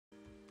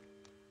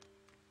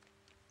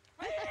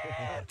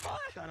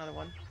Got another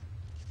one.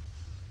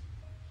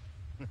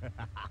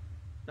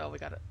 No, we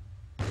got it.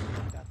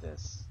 We got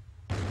this.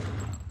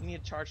 We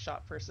need a charge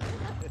shot person.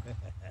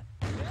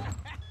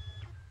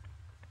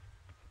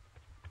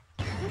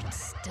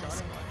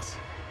 Doesn't it?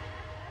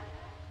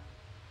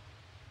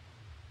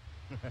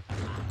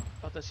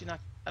 Oh, does she not?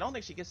 I don't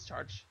think she gets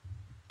charged.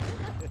 Okay,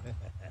 where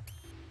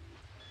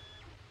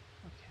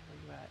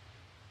you at?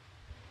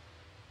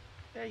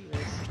 There you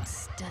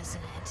is.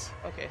 Doesn't it?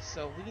 Okay,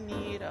 so we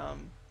need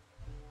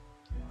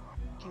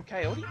Can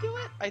Coyote do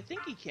it? I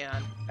think he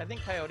can. I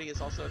think Coyote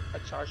is also a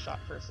charge shot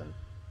person.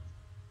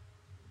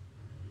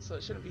 So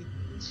it shouldn't be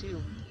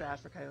too bad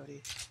for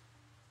Coyote.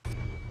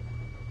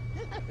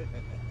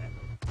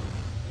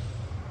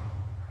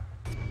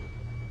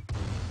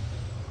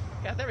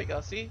 Yeah, there we go,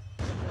 see?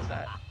 Simple as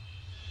that.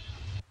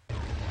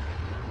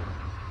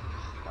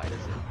 Why does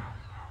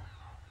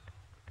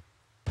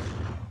it?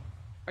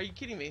 Are you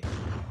kidding me?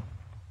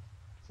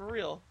 For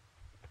real?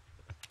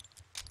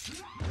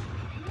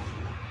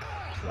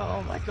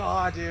 Oh my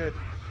god, dude.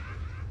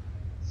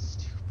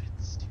 Stupid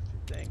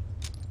thing.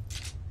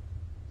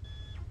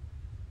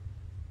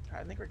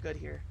 Alright, I think we're good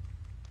here.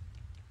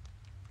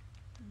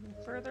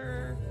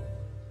 Further.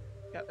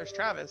 Yeah, there's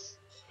Travis.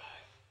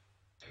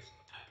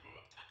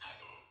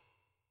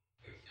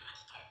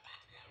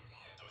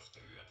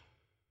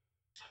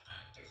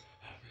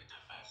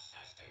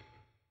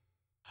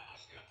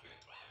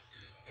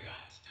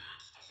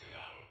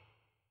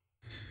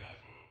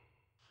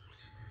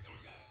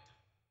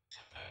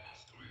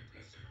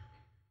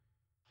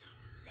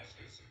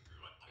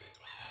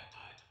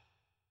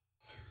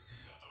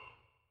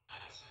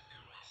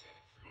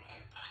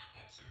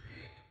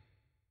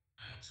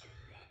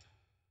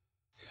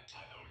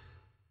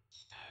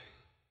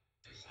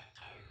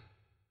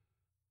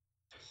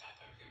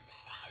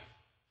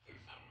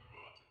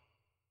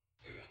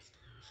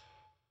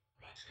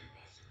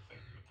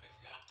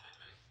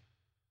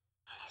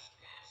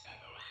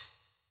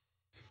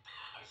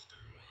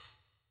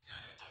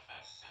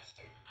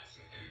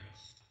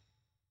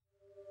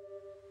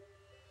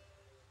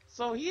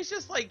 So he's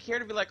just like here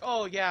to be like,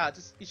 oh yeah,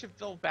 just you should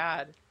feel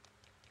bad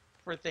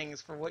for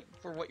things for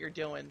what you're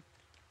doing.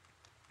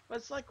 But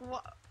it's like,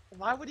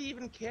 why would he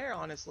even care?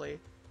 Honestly,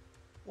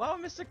 why would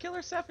Mr.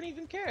 Killer7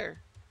 even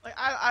care? Like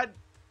I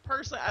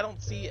personally I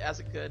don't see it as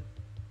a good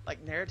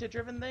like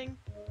narrative-driven thing.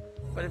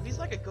 But if he's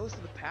like a ghost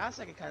of the past,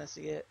 I can kind of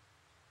see it.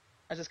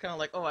 I just kind of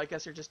like, oh, I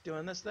guess you're just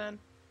doing this then.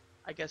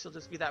 I guess you'll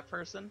just be that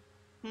person.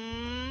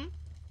 Oh,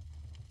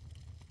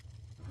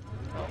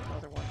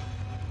 another one.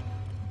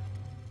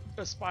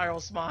 A spiral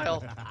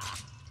smile.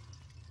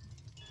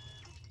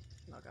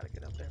 No, I gotta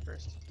get up there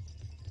first.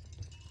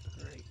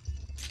 Great.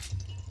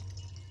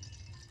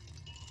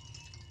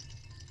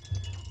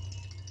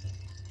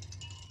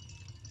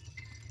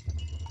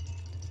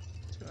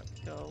 Just gonna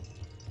go.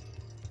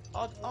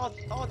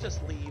 I'll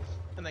just leave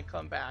and then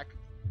come back,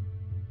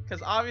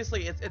 because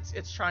obviously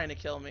it's trying to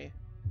kill me.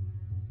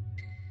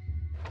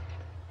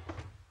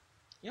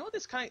 You know what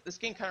this game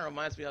kind of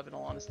reminds me of, in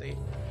all honesty?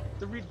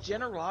 The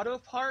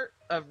regenerative part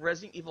of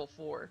Resident Evil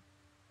 4,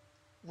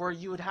 where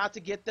you would have to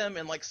get them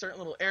in like certain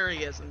little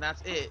areas and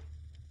that's it.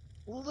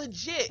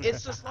 Legit,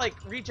 it's just like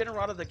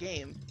regenerative the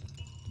game.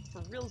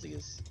 For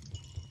realsies.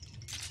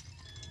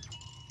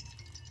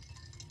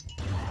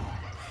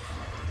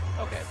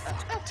 Okay,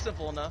 that's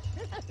simple enough.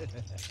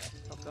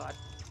 Oh god.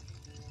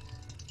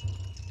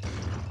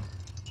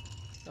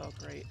 Oh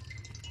great.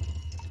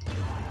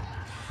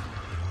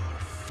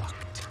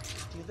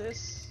 Do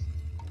this.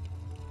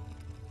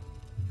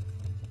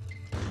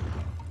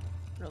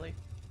 Really?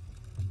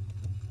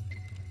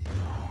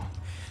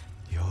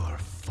 You're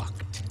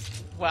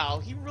fucked. Wow,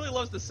 he really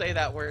loves to say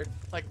that word.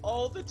 Like,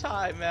 all the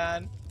time,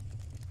 man.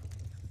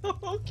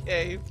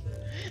 Okay.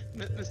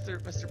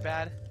 Mr.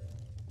 Bad.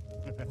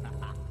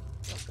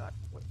 Oh god,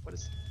 what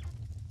is...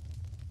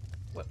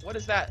 What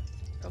is that?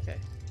 Okay.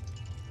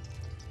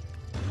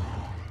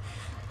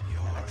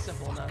 That's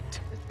simple enough.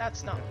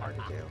 That's not hard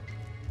to do.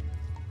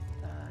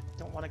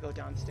 Don't want to go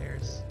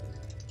downstairs.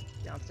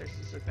 Downstairs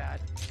is so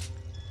bad.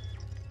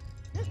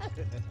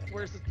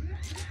 Where's the...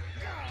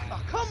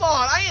 Oh, come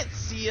on! I didn't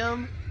see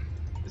him!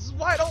 This is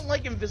why I don't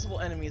like invisible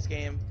enemies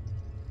game.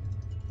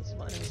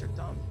 Invisible enemies are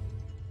dumb.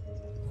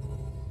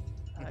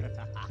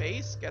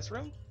 Base? Guest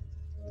room?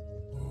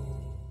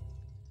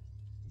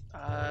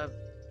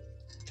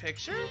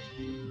 Picture?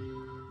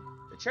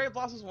 The cherry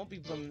blossoms won't be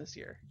blooming this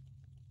year.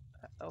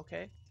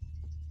 Okay.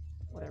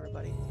 Whatever,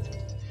 buddy.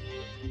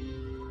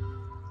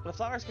 But the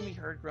flowers can be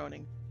heard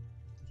groaning.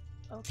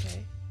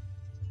 Okay.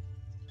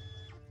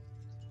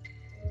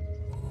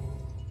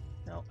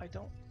 No, I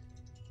don't.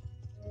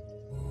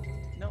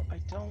 No, I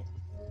don't.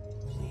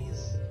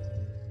 Please.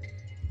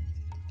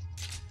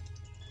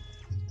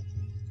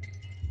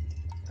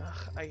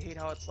 Ugh, I hate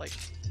how it's like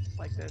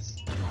this.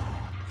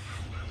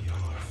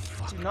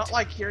 Do not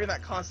like hearing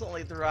that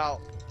constantly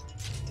throughout.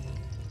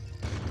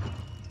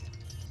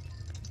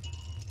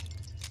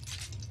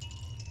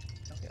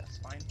 Okay, that's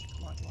fine.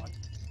 Come on, come on.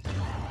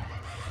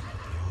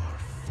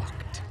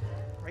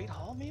 Great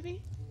Hall,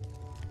 maybe?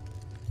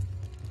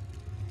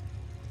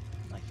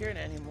 hearing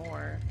it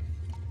anymore.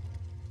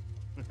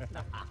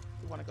 No,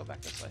 we want to go back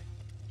this way.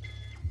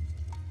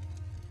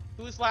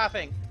 Who's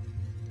laughing?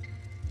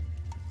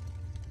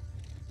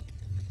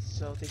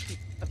 So they keep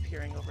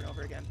appearing over and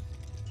over again.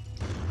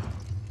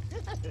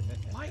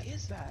 Why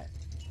is that?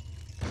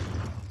 I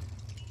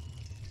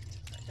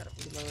gotta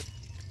reload.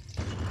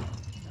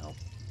 No.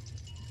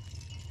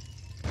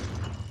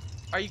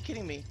 Are you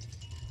kidding me?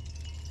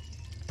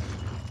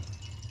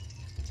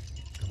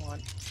 Come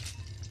on.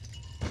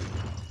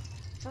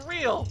 For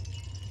real!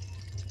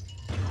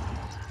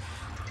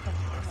 Come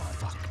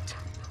on.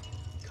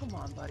 Come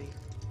on, buddy.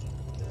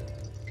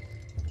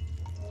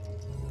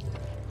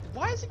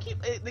 Why does it keep...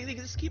 They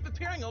just keep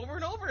appearing over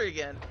and over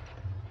again.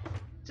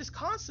 Just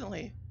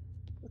constantly.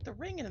 With the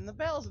ringing and the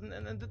bells and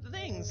the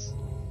things.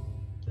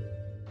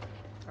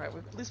 Alright,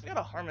 at least we got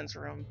a Harmon's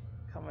room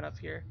coming up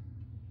here.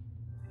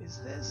 Is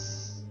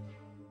this...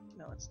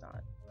 No, it's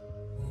not.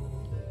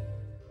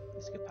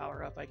 This could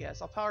power up, I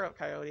guess. I'll power up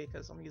Coyote,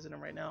 because I'm using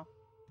him right now.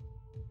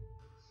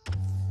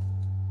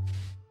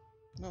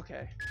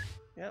 Okay.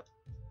 Yep.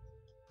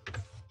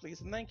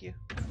 Please and thank you.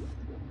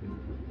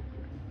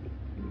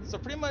 So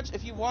pretty much,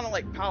 if you want to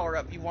like power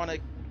up, you want to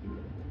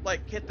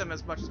like hit them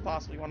as much as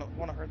possible. You want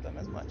to hurt them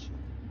as much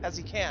as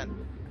you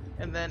can.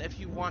 And then if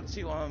you want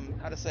to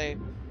how to say,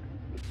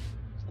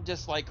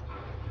 just like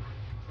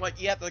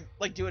you have to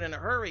like do it in a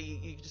hurry,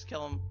 you just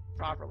kill them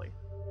properly.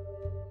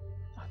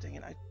 Oh dang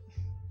it! I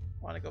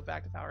want to go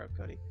back to power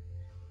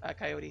up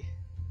Coyote.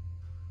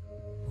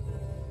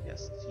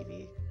 Yes,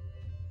 TV.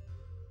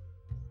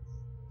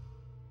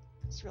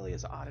 This really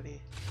is an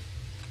oddity.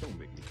 Don't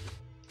make me.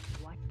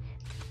 What?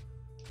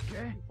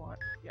 Okay.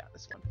 Yeah,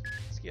 this one.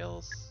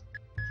 Skills.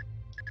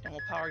 And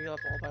we'll power you up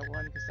all by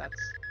one because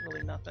that's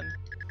really nothing.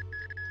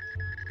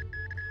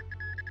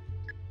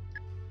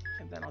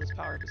 And then I'll just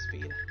power up his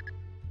speed.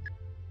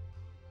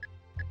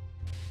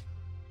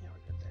 Yeah,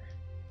 we're good there.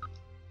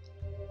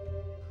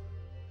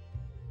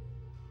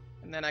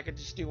 And then I could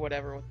just do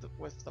whatever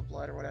with the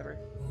blood or whatever.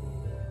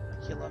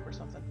 Heal up or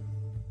something.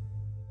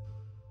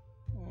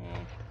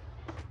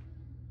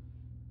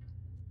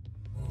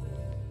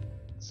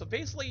 So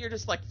basically you're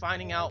just like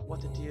finding out what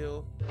to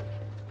do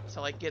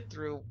to like get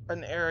through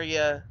an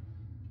area,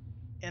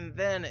 and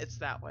then it's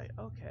that way.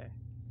 Okay.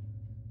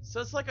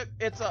 So it's like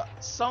it's a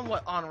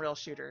somewhat on-rail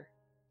shooter.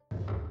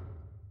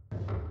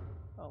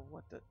 Oh,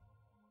 what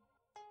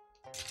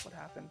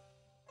happened?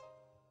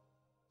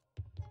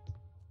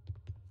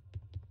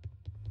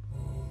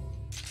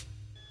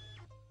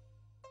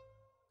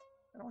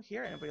 I don't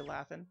hear anybody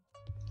laughing.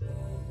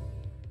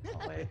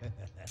 Oh, wait.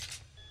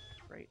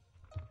 Great.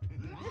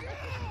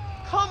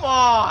 Come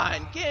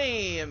on,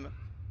 game!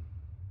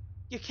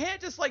 You can't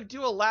just like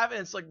do a laugh and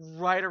it's like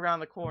right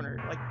around the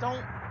corner. Like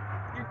don't,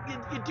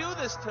 you do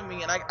this to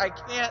me and I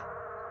can't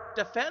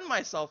defend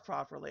myself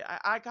properly.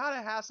 I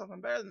gotta have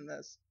something better than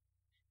this.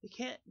 You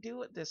can't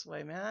do it this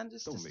way, man.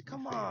 Just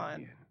come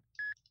on.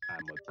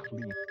 I'm a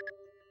clean.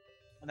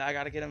 And I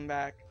gotta get him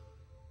back.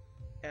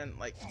 And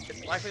like,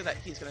 it's likely that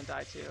he's gonna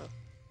die too.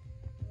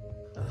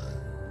 Ugh.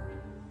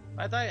 If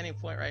I die at any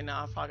point right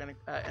now, I'm probably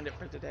gonna end it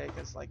for today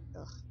because like,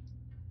 ugh.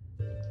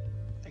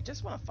 I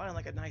just want to find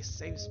like a nice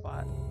safe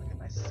spot, like a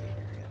nice safe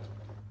area.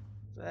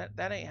 So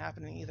that ain't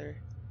happening either.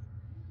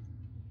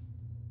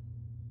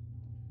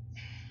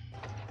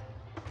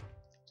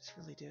 Just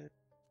really, dude.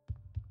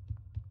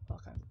 All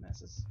kinds of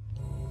messes.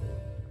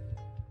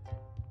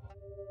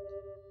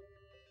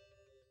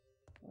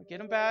 We'll get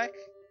him back,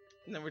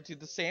 and then we'll do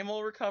the same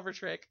old recover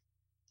trick,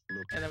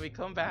 and then we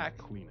come back.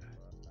 Cleaner.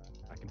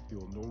 I can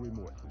feel no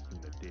remorse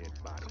between a dead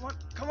body. Come on,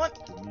 come on.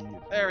 To me,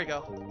 it's There we go.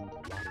 whole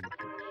rotting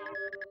corpse.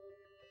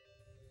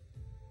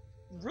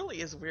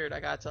 Really is weird, I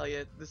gotta tell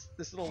you. This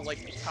little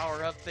like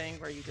power up thing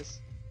where you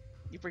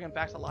bring him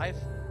back to life.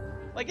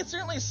 Like it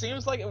certainly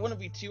seems like it wouldn't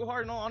be too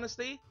hard in all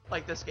honesty,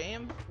 like this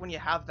game, when you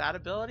have that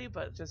ability,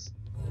 but just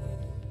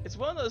it's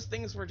one of those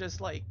things where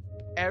just like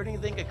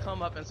anything could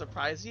come up and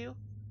surprise you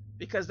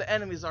because the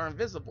enemies are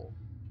invisible.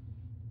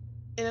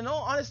 And in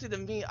all honesty to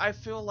me, I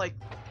feel like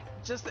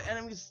just the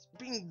enemies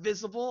being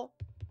visible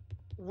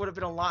would have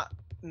been a lot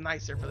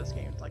nicer for this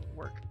game to like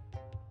work.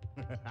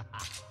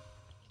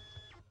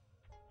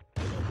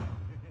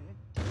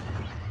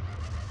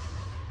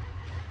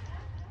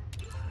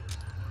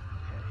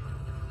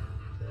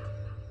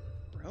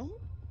 Room?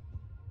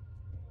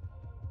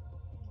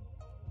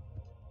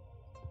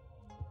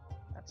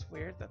 That's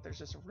weird that there's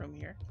just a room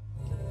here.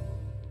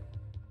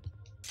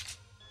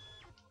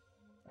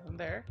 Nothing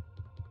there.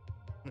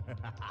 We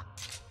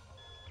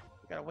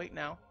gotta wait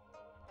now.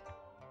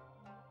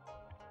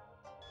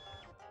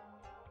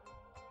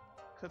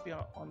 Could be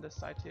on this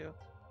side too.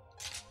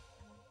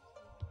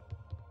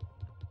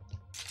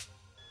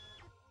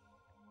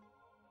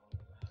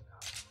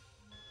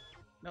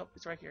 Nope,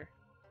 it's right here.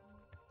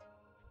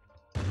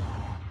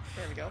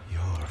 There we go.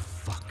 You're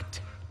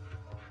fucked.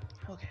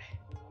 Okay.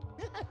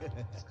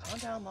 Just calm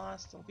down,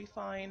 Lost. It'll be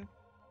fine.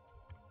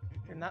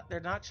 They're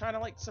not trying to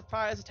like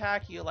surprise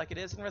attack you like it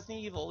is in Resident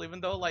Evil, even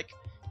though like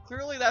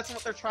clearly that's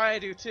what they're trying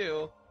to do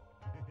too.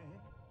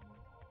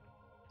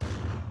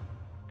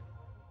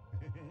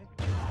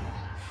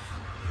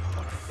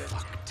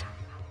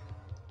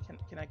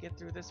 get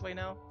through this way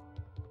now?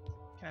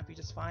 Can I be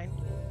just fine?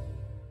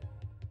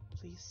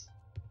 Please?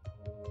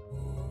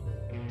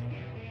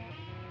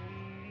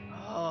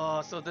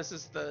 Oh, so this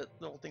is the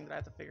little thing that I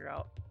have to figure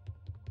out.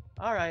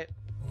 Alright.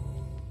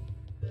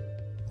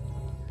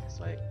 This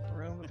way,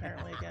 room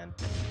apparently again.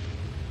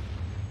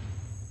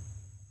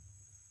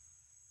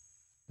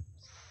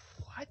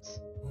 What?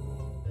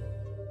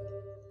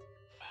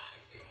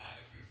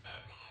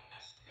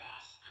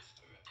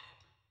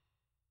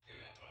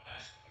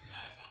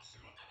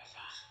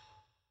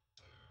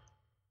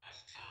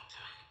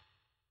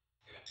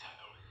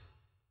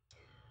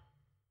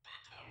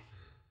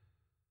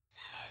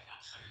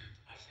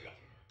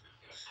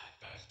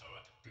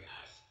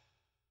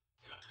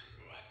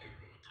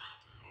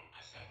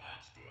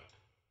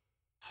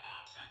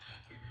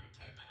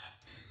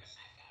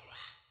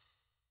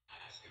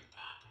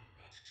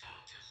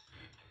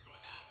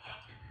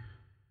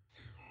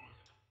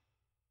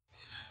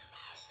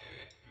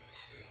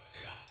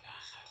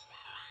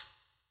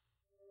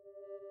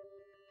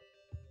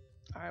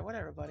 Alright,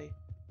 whatever, buddy.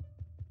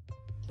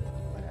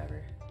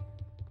 Whatever.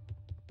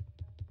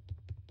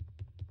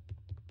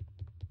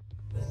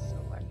 So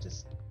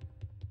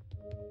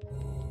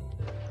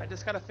I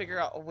just gotta figure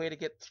out a way to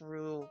get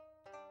through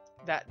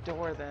that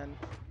door then.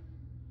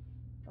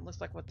 It looks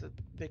like what the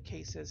big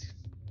case is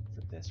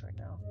for this right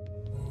now.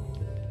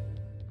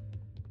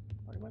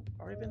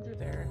 Already been through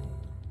there.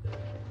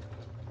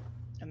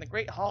 And the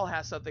Great Hall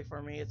has something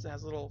for me. It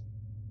has a little,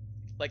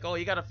 like, oh,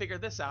 you gotta figure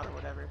this out or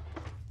whatever.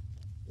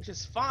 Which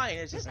is fine,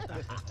 it's just, oh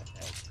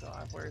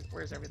god,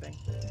 where's everything?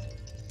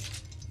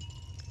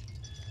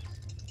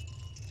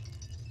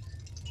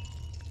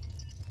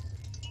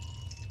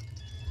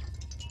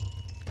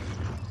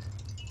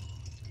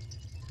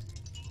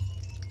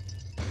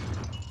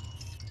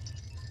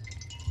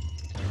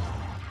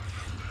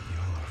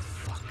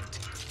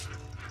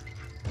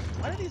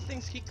 Why do these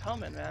things keep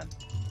coming, man?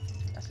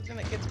 That's the thing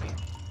that gets me.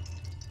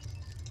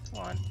 Come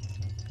on.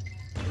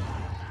 There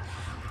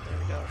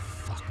we go.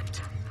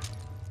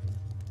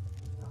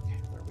 Okay,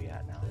 where are we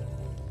at now?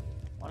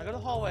 Wanna go to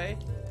the hallway?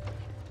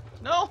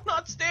 No,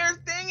 not stairs,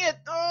 dang it!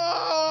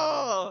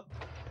 Oh!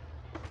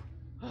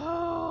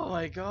 Oh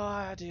my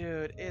god,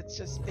 dude.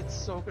 It's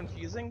so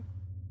confusing.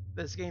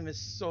 This game is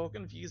so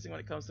confusing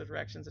when it comes to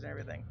directions and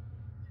everything.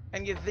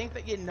 And you think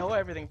that you know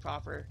everything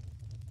proper,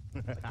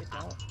 but you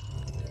don't.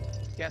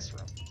 Guest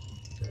room.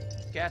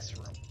 Guest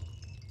room.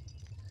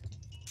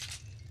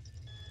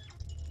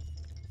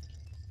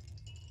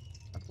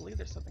 I believe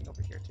there's something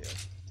over here too.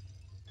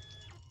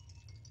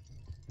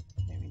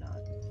 Maybe not.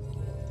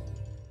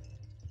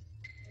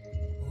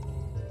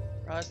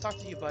 Let's talk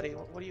to you, buddy.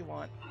 What do you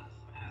want?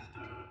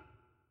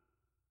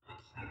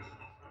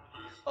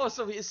 Oh,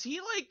 so is he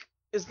like...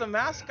 Is the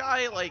masked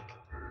guy like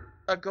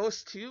a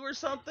ghost too or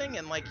something?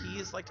 And like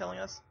he's like telling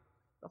us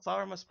the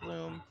flower must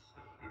bloom.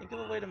 Think of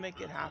a way to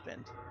make it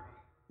happen.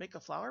 Make a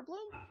flower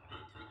bloom?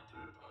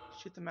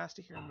 Shoot the mask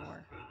to hear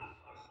more.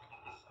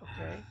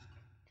 Okay.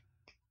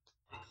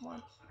 Come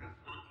on.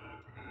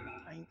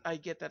 I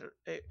get that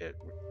it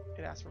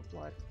asks for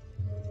blood.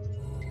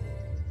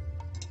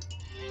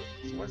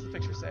 So what does the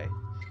picture say?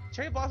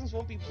 Cherry blossoms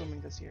won't be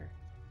blooming this year.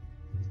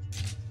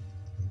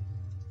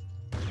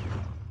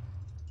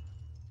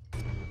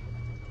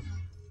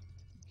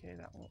 Okay,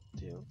 that won't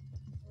do.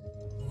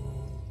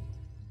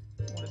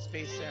 What does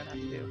Space Sand have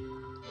to do?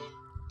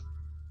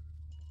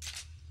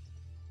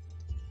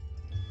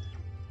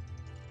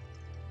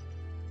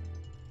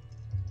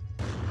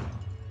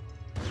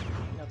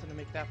 Nothing to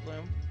make that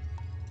bloom.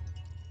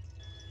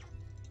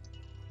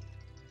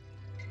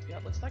 Yeah,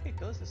 it looks like it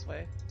goes this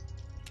way.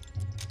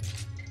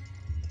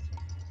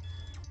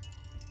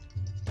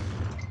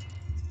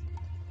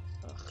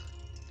 Ugh.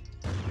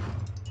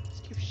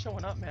 Just keeps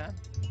showing up, man.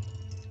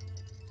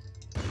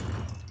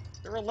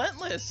 They're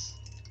relentless!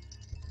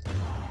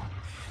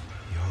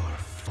 You're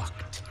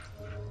fucked.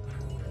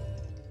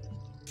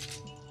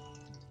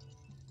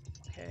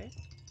 Okay.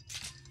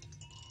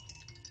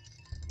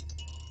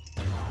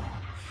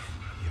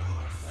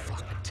 You're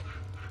fucked.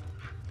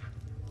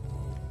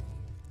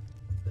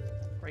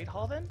 Great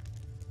Hall then?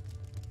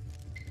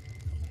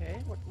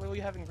 Okay, what do we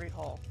have in Great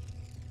Hall?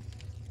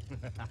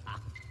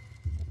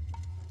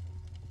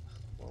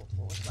 Whoa,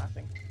 what's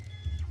laughing?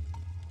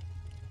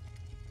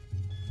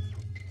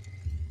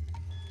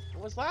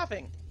 What was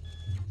laughing?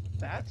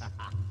 That? Why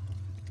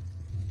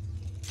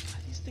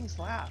do these things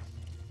laugh?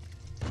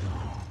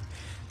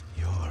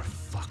 You're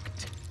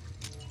fucked.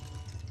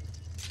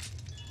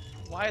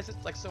 Why is it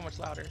like so much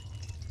louder?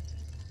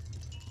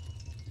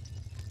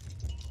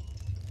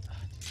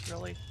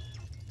 Really?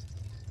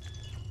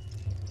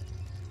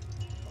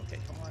 Okay,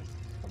 come on.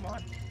 Come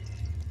on.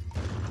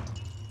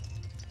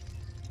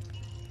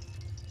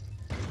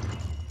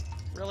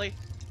 Really?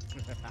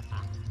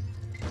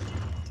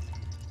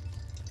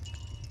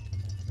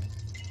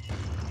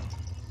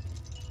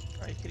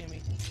 Are you kidding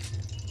me?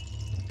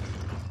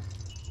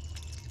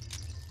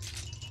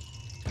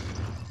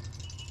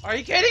 Are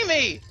you kidding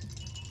me?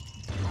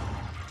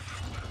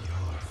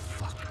 You're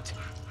fucked.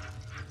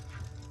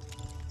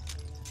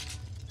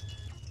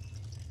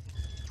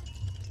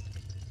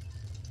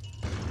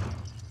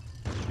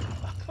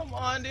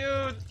 Come on, dude.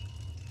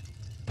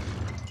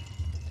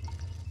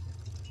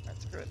 Alright,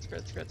 screw it, screw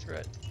it, screw it, screw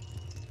it.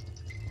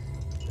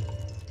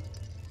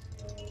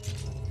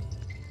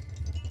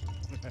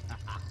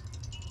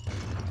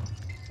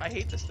 I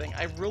hate this thing.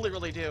 I really,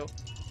 really do.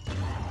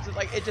 So,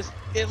 like,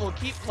 it will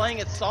keep playing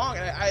its song,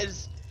 and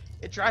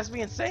it drives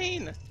me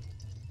insane.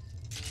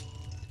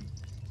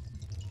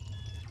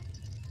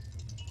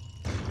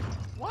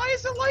 Why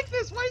is it like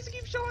this? Why does it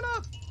keep showing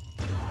up?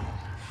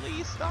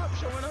 Please stop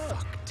showing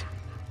up.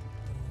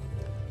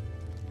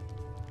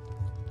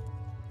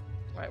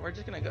 Alright, we're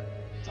just gonna go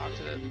talk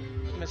to the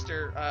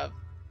Mr.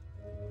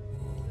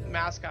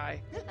 Mask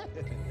Guy.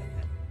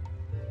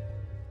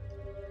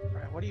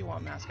 Alright, what do you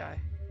want, Mask Guy?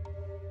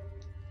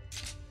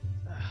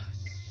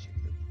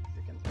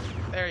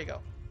 There you go.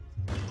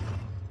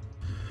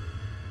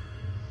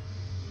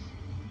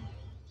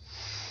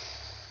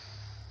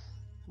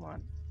 Come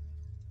on.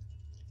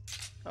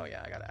 Oh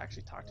yeah, I gotta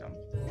actually talk to him.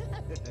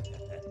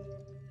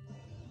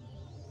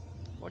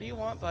 What do you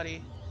want,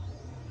 buddy?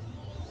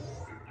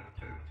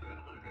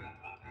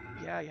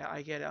 Yeah,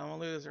 I get it. I'm a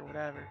loser,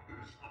 whatever.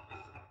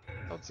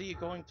 Don't see you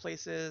going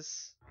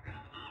places.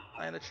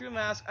 I am the true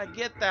mask. I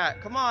get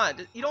that. Come on.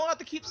 You don't have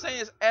to keep saying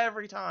this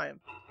every time.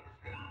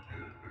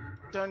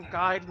 Don't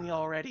guide me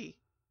already.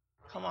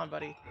 Come on,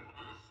 buddy.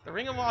 The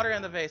ring of water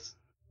and the vase.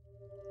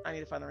 I need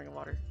to find the ring of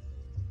water.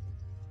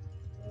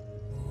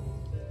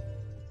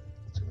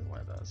 It's gonna be one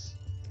of those.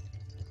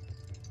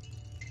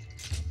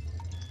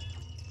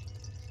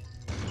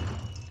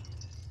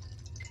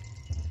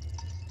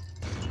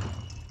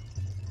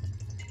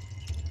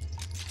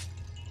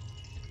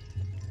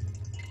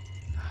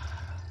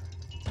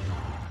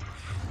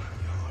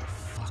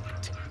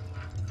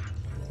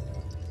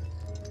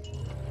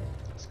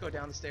 Let's go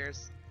down the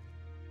stairs.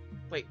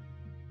 Wait.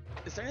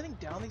 Is there anything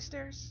down these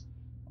stairs?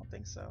 I don't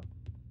think so.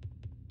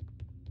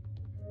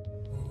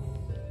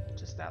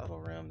 Just that little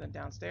room, then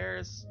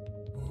downstairs.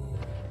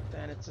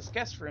 Then it's just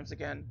guest rooms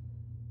again.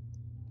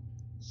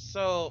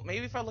 So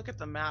maybe if I look at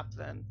the map,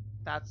 then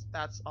that's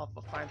I'll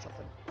find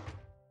something.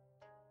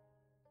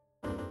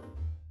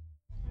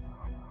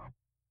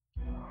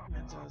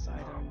 And those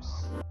items.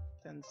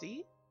 Then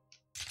Z.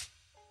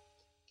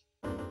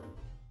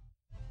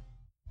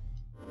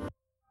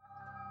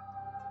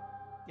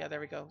 Yeah, there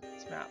we go.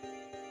 It's map.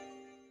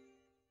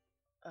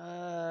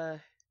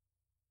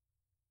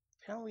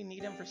 Apparently we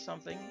need him for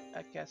something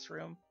at guest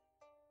room.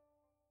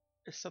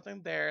 There's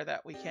something there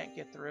that we can't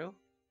get through.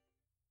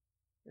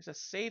 There's a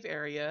save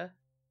area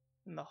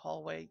in the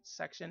hallway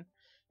section,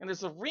 and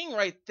there's a ring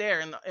right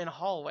there in the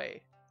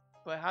hallway.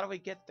 But how do we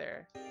get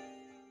there?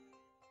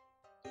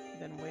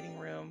 And then waiting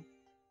room.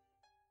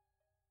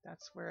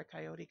 That's where a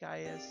coyote guy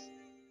is.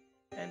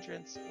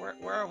 Entrance.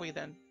 Where are we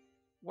then?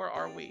 Where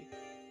are we?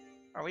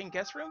 Are we in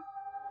guest room?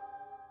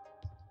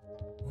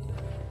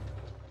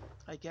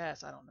 I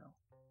guess, I don't know.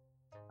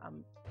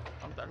 I'm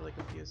utterly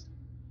confused.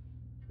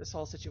 This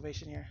whole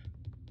situation here.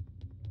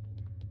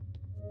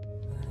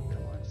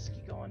 Come on, just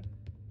keep going.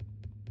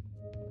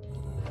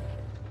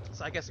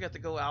 So I guess we have to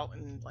go out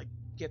and like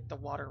get the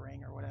water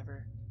ring or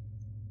whatever.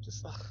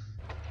 Just ugh.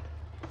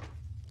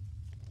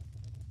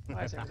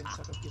 Why is everything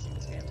so confusing in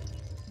this game?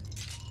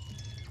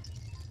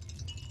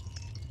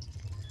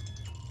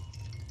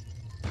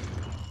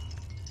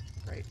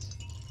 Great.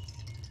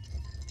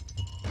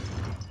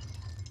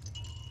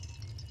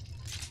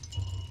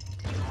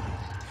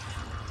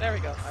 There we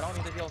go. I don't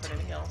need to deal with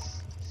anything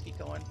else. Just keep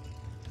going.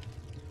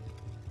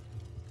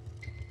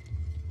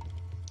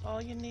 All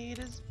you need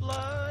is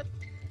blood.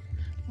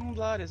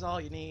 Blood is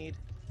all you need.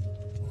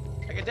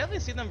 I can definitely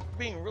see them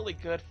being really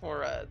good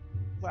for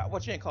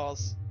what you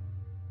calls,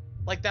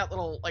 like that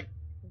little, like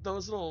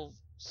those little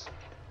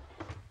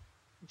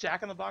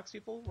Jack-in-the-Box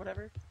people,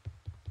 whatever.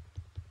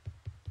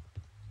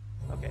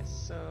 Okay,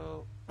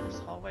 so there's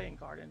hallway and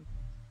garden.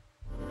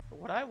 But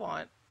what I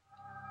want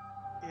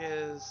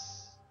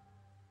is,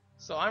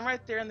 so I'm right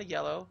there in the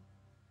yellow.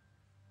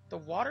 The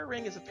water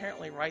ring is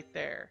apparently right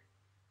there,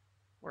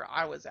 where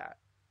I was at.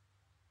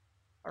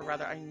 Or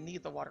rather, I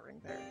need the water ring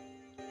there.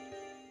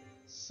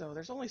 So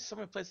there's only so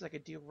many places I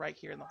could do right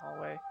here in the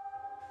hallway.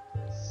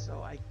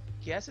 So I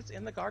guess it's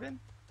in the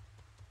garden?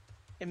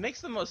 It makes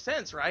the most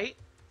sense, right?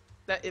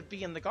 That it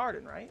be in the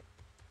garden, right?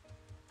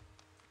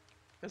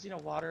 Because, you know,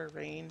 water,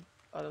 rain,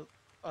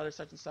 other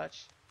such and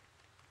such.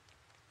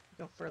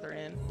 Go further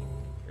in.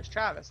 There's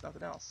Travis,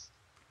 nothing else.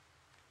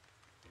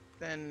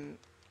 Then,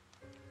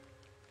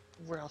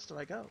 where else do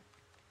I go?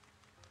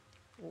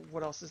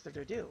 What else is there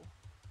to do?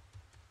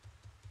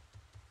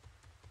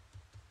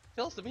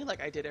 Feels to me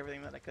like I did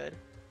everything that I could.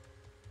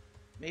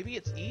 Maybe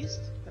it's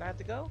east that I have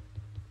to go?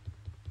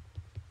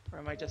 Or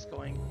am I just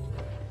going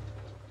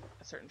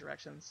certain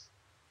directions?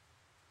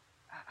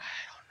 I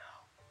don't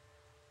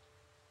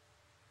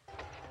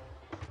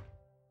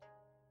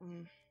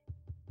know.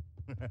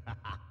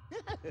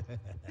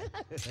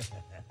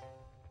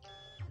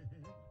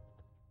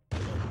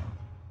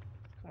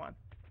 Come on.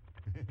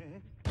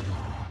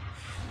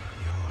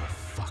 You're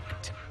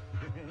fucked.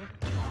 You're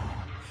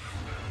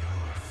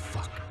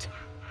fucked.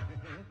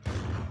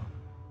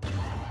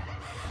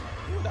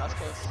 that was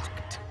close.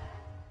 Fucked.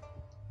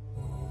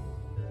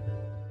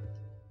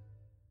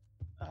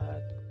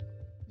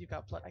 You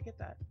got blood. I get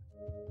that.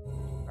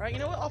 Alright, you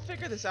know what? I'll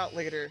figure this out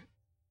later.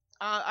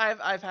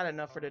 I've had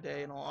enough for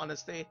today, in all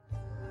honesty.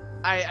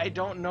 I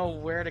don't know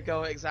where to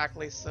go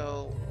exactly,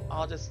 so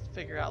I'll just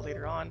figure out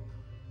later on.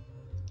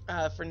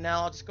 For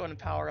now, I'll just go and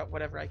power up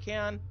whatever I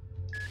can.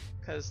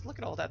 Because look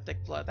at all that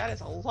thick blood. That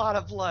is a lot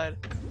of blood.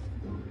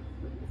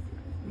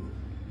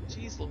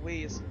 Jeez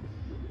Louise.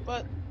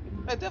 But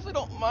I definitely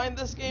don't mind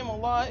this game a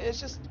lot. It's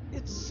just,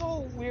 it's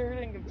so weird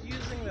and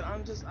confusing that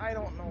I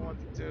don't know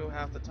what to do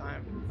half the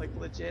time. Like,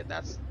 legit,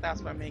 that's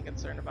my main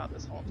concern about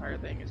this whole entire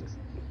thing. It's just,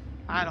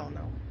 I don't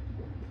know.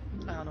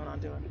 I don't know what I'm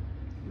doing.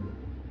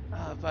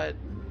 But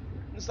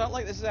it's not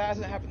like this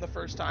hasn't happened the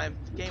first time.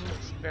 The game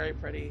looks very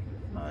pretty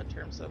in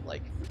terms of,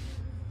 like,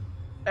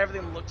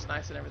 everything looks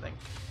nice and everything.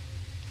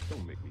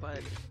 Don't make me.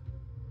 But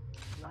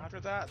after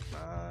that,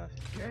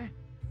 Okay.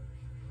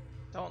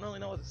 don't really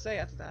know what to say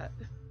after that.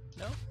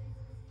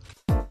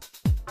 No?